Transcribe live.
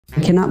I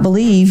cannot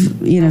believe,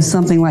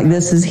 something like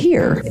this is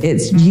here.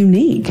 It's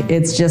unique.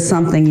 It's just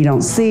something you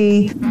don't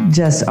see.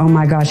 Just, oh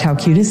my gosh, how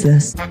cute is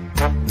this?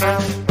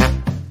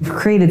 We've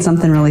created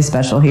something really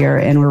special here,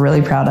 and we're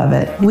really proud of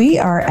it. We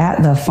are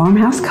at the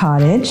Farmhouse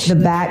Cottage. The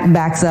back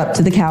backs up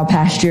to the cow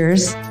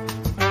pastures.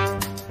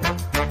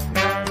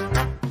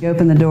 You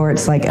open the door,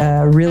 it's like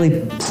a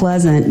really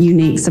pleasant,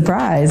 unique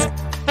surprise.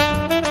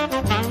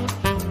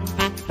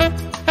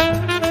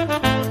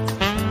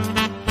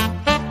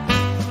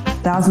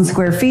 1,000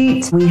 square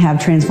feet. We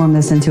have transformed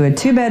this into a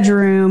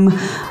 2-bedroom,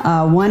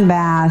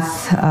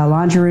 1-bath,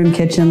 laundry room,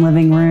 kitchen,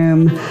 living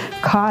room,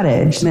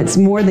 cottage. It's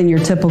more than your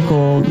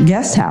typical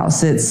guest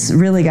house. It's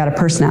really got a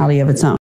personality of its own.